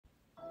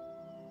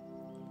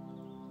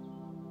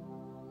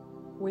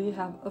we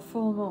have a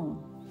full moon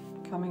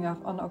coming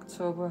up on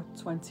October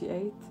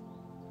 28th,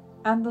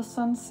 and the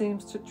Sun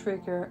seems to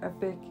trigger a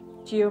big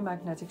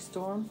geomagnetic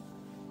storm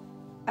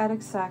at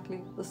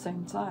exactly the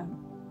same time.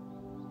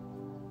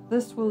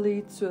 This will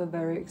lead to a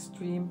very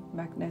extreme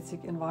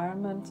magnetic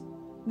environment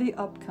the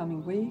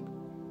upcoming week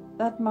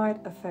that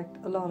might affect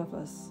a lot of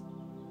us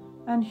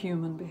and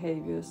human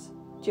behaviors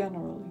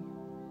generally.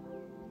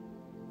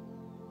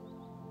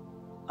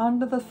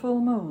 Under the full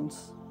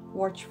moon's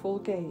watchful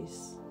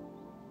gaze,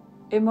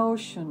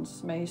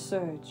 emotions may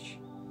surge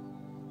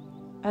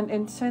and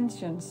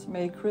intentions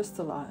may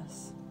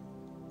crystallize.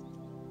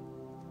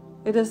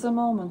 It is a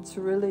moment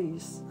to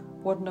release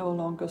what no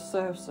longer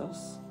serves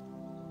us,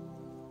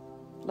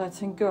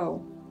 letting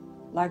go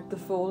like the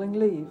falling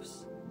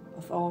leaves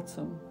of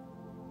autumn.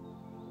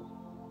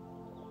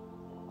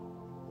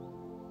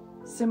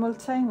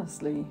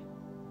 Simultaneously,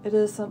 it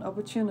is an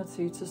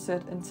opportunity to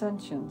set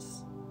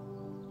intentions,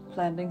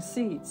 planting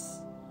seeds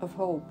of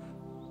hope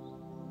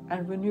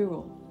and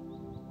renewal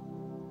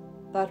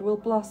that will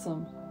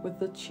blossom with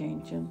the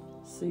changing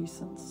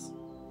seasons.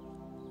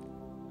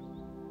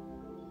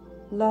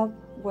 Love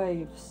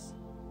waves,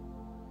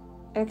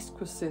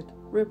 exquisite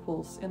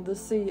ripples in the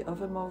sea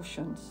of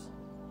emotions,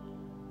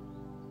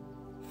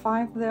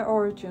 find their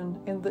origin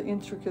in the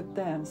intricate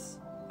dance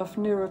of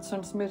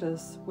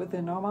neurotransmitters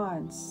within our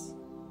minds.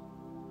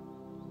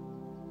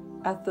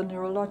 At the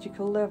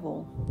neurological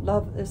level,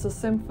 love is a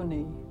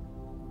symphony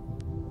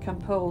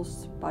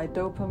composed by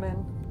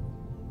dopamine,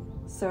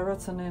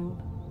 serotonin,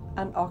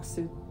 and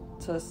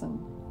oxytocin,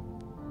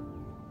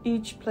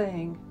 each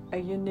playing a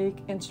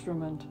unique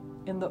instrument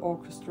in the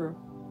orchestra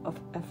of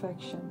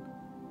affection.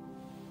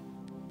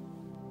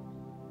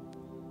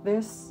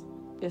 This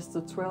is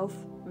the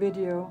 12th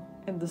video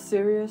in the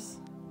series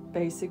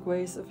Basic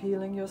Ways of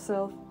Healing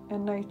Yourself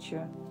in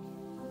Nature.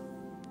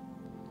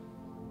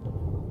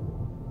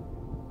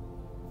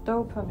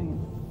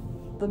 Dopamine,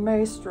 the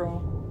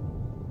maestro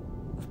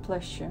of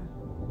pleasure,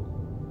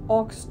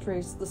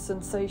 orchestrates the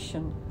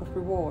sensation of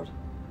reward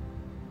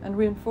and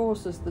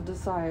reinforces the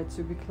desire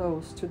to be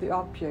close to the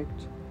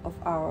object of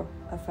our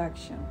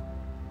affection.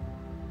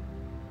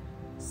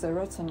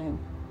 Serotonin,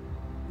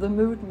 the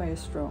mood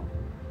maestro,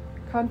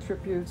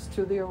 contributes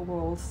to the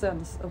overall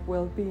sense of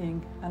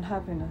well-being and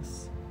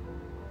happiness,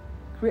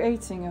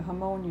 creating a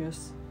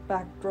harmonious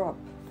backdrop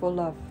for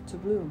love to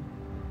bloom.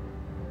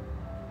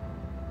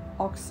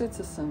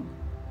 Oxytocin,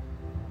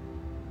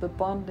 the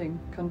bonding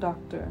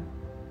conductor,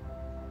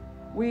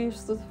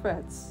 weaves the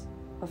threads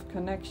of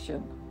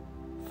connection,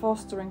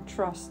 fostering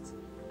trust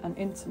and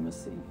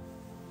intimacy.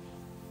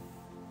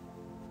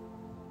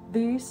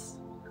 These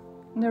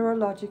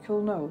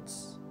neurological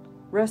notes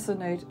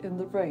resonate in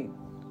the brain,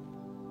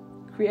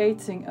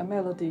 creating a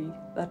melody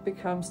that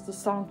becomes the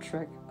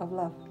soundtrack of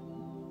love.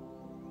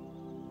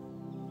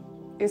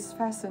 It's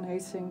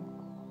fascinating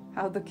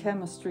how the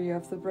chemistry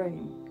of the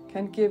brain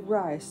can give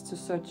rise to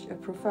such a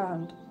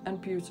profound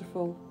and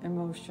beautiful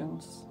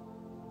emotions.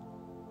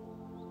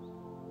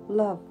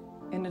 Love,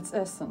 in its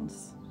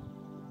essence,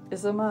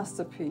 is a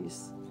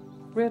masterpiece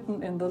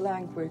written in the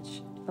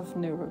language of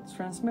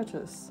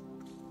neurotransmitters,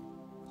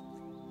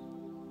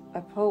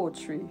 a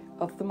poetry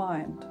of the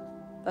mind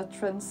that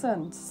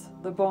transcends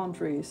the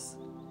boundaries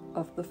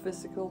of the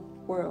physical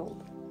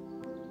world.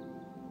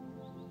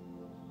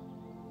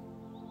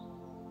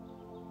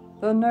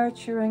 The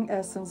nurturing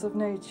essence of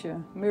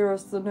nature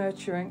mirrors the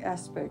nurturing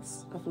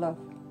aspects of love.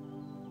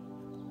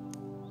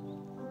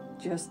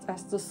 Just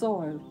as the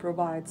soil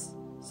provides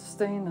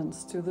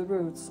sustenance to the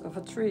roots of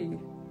a tree,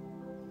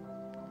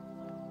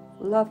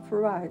 love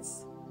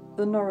provides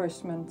the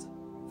nourishment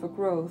for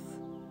growth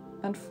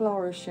and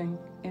flourishing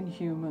in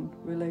human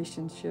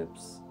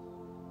relationships.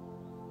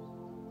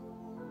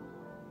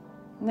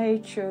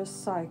 Nature's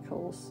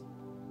cycles,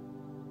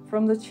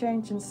 from the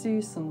change in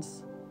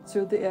seasons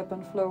to the ebb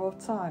and flow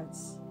of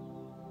tides,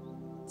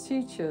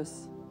 teach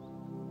us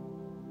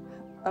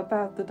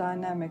about the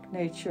dynamic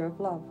nature of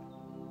love,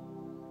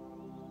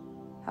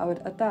 how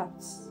it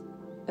adapts,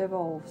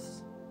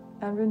 evolves,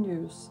 and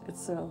renews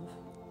itself.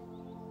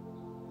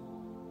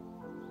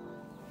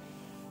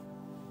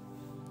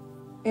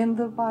 In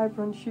the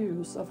vibrant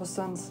hues of a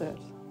sunset,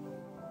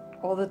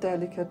 or the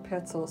delicate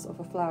petals of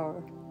a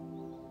flower,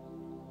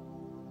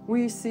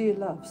 we see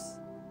love's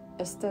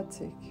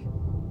aesthetic,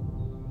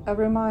 a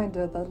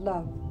reminder that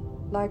love,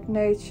 like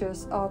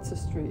nature's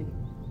artistry,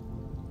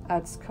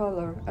 adds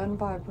color and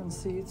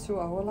vibrancy to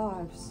our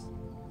lives.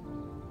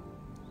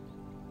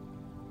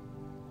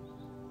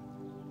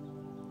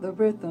 The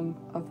rhythm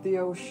of the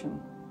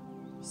ocean,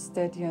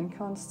 steady and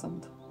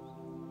constant,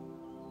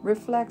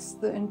 reflects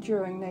the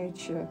enduring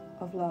nature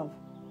of love,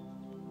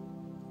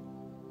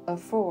 a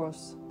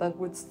force that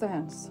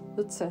withstands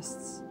the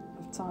tests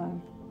of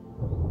time.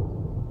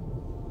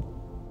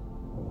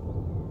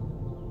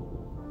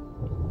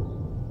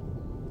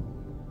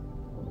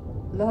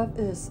 Love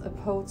is a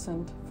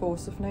potent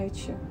force of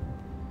nature,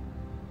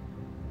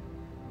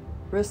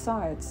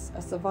 resides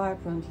as a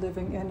vibrant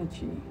living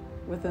energy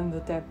within the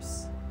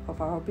depths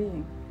of our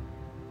being.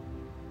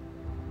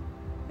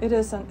 It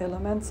is an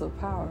elemental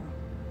power,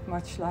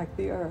 much like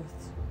the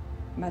Earth's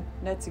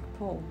magnetic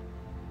pole,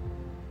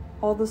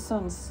 or the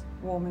sun's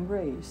warming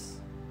rays,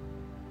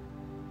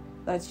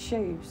 that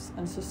shapes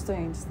and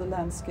sustains the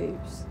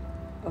landscapes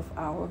of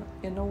our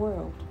inner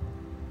world.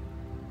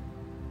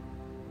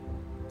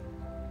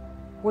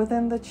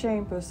 Within the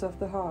chambers of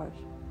the heart,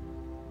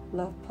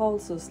 love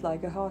pulses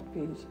like a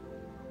heartbeat,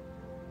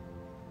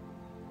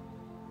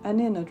 an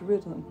inner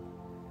rhythm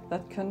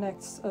that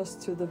connects us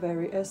to the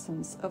very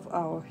essence of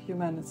our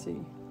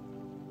humanity.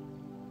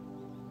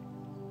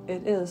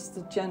 It is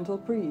the gentle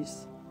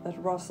breeze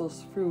that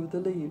rustles through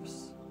the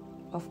leaves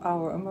of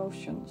our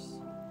emotions,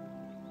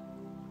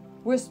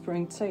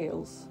 whispering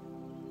tales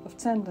of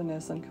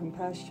tenderness and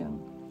compassion.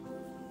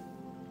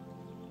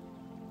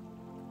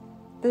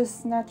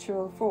 This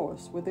natural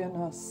force within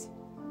us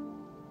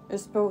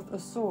is both a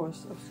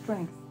source of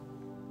strength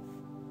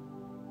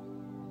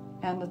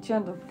and a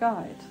gentle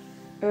guide,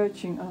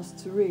 urging us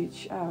to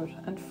reach out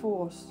and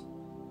force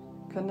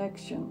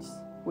connections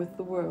with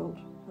the world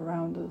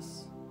around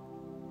us.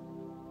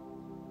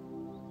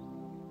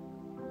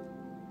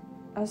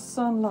 As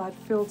sunlight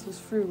filters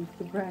through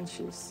the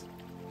branches,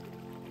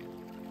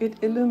 it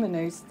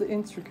illuminates the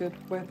intricate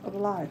web of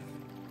life,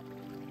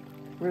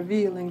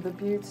 revealing the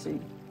beauty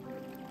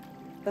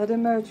that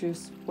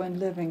emerges when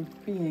living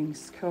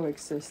beings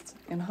coexist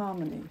in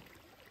harmony.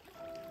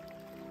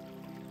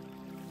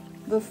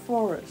 The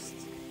forest,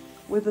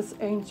 with its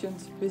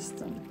ancient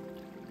wisdom,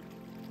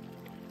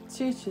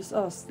 teaches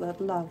us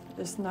that love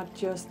is not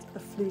just a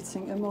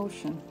fleeting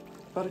emotion,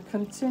 but a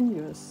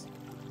continuous,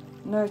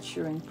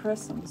 nurturing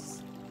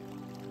presence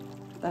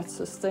that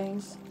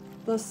sustains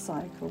the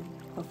cycle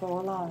of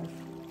our life.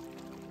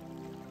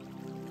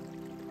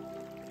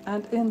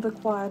 And in the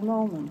quiet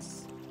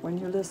moments, when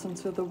you listen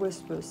to the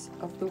whispers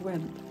of the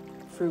wind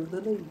through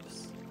the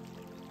leaves,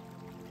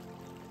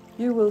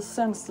 you will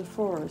sense the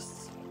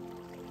forest's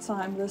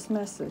timeless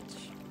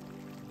message.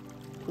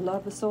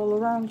 Love is all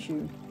around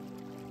you.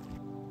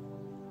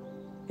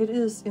 It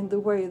is in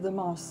the way the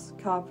moss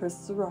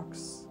carpets the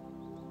rocks,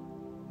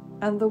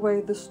 and the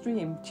way the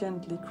stream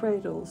gently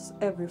cradles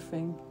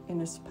everything in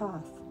its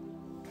path.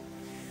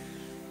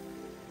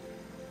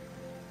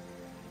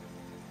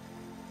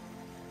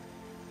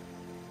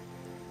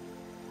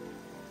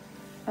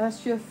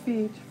 As your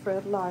feet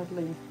tread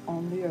lightly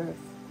on the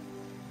earth,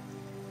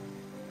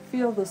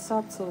 feel the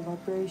subtle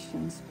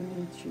vibrations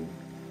beneath you,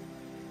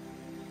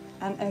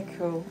 an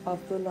echo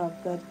of the love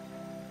that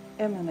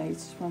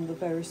emanates from the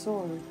very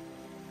soil.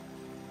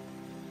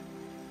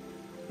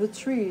 The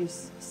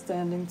trees,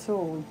 standing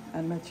tall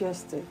and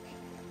majestic,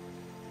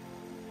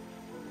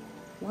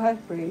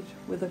 vibrate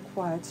with a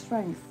quiet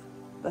strength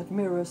that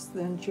mirrors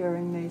the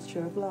enduring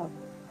nature of love.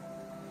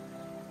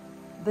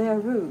 Their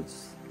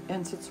roots,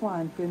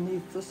 intertwined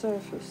beneath the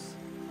surface,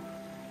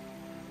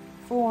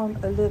 form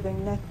a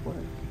living network,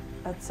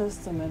 a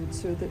testament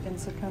to the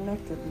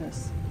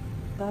interconnectedness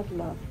that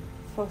love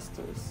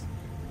fosters.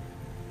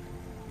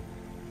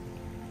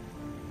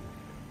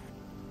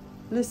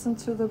 Listen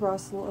to the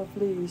rustle of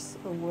leaves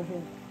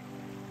overhead,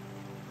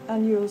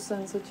 and you'll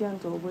sense a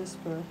gentle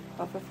whisper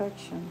of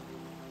affection.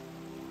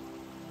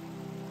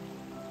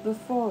 The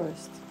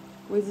forest,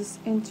 with its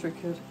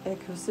intricate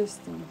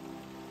ecosystem,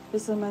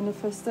 is a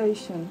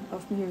manifestation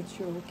of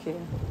mutual care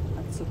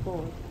and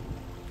support.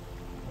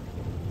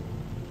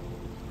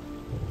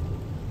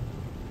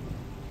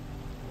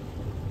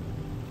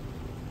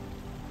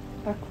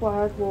 A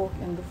quiet walk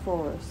in the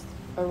forest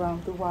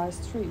around the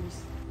wise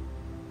trees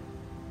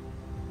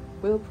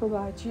will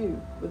provide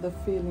you with a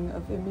feeling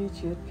of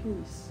immediate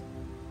peace,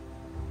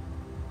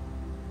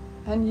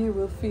 and you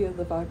will feel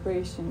the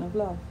vibration of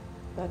love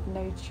that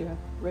nature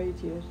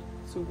radiates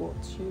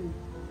towards you.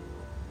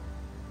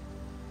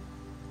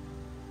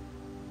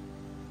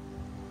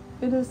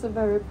 It is a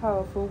very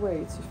powerful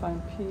way to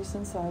find peace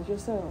inside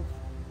yourself,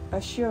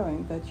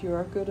 assuring that you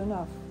are good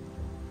enough,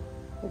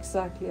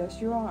 exactly as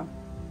you are,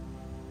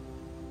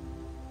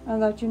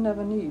 and that you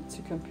never need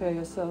to compare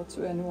yourself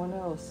to anyone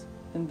else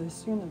in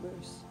this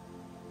universe.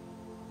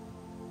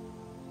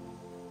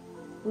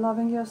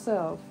 Loving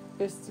yourself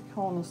is the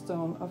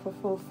cornerstone of a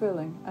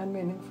fulfilling and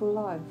meaningful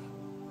life.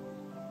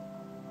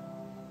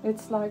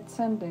 It's like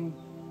tending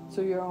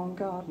to your own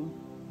garden.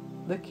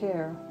 The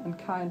care and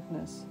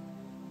kindness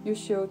you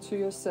show to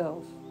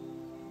yourself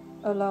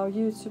allow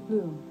you to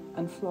bloom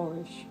and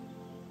flourish.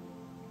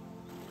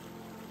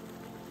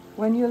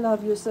 When you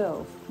love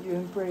yourself, you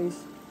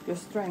embrace your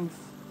strengths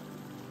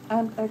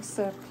and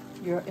accept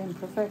your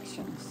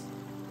imperfections.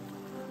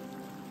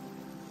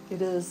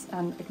 It is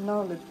an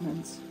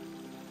acknowledgement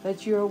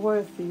that you are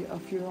worthy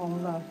of your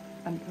own love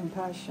and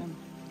compassion.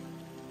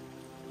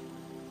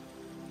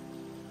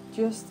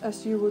 Just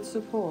as you would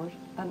support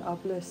and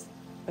uplift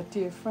a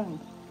dear friend,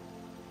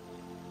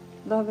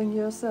 loving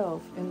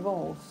yourself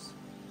involves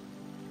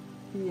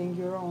being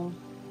your own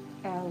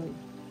ally,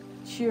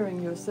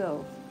 cheering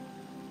yourself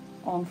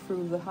on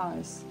through the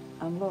highs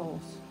and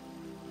lows.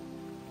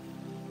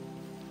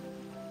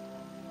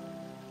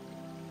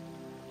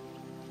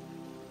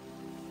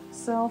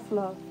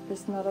 Self-love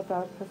is not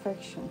about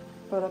perfection,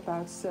 but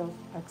about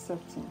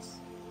self-acceptance.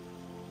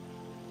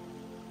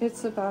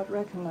 It's about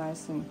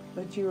recognizing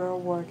that you are a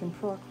work in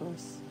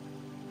progress,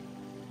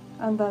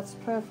 and that's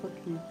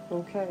perfectly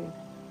okay.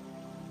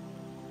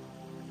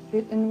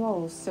 It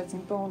involves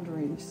setting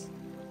boundaries,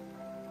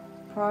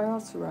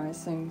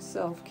 prioritizing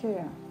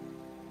self-care,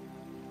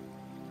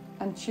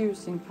 and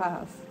choosing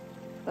paths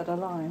that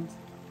align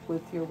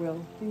with your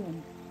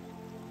well-being.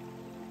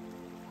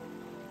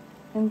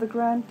 In the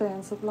grand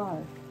dance of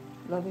life,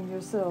 loving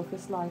yourself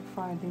is like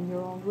finding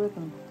your own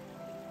rhythm,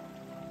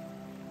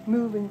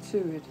 moving to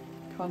it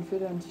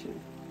confidently.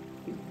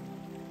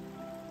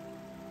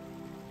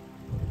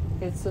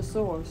 It's a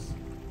source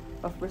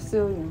of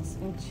resilience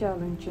in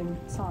challenging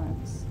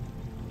times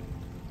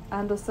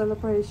and a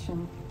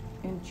celebration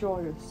in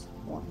joyous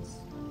ones.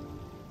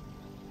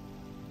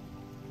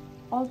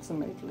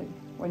 Ultimately,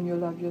 when you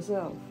love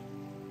yourself,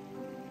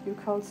 you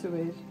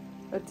cultivate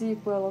a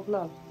deep well of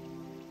love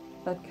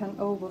that can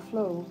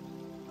overflow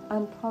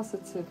and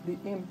positively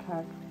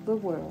impact the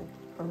world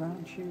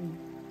around you.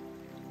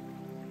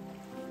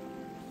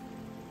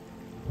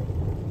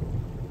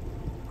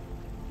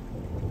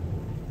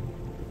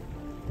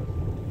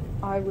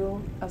 I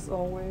will, as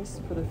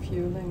always, put a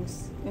few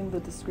links in the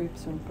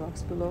description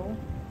box below,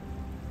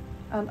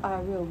 and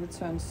I will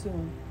return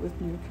soon with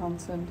new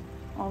content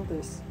on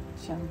this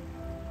channel.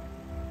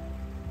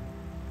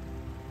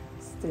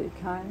 Stay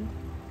kind,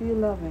 be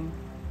loving,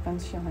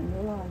 and shine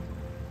your light.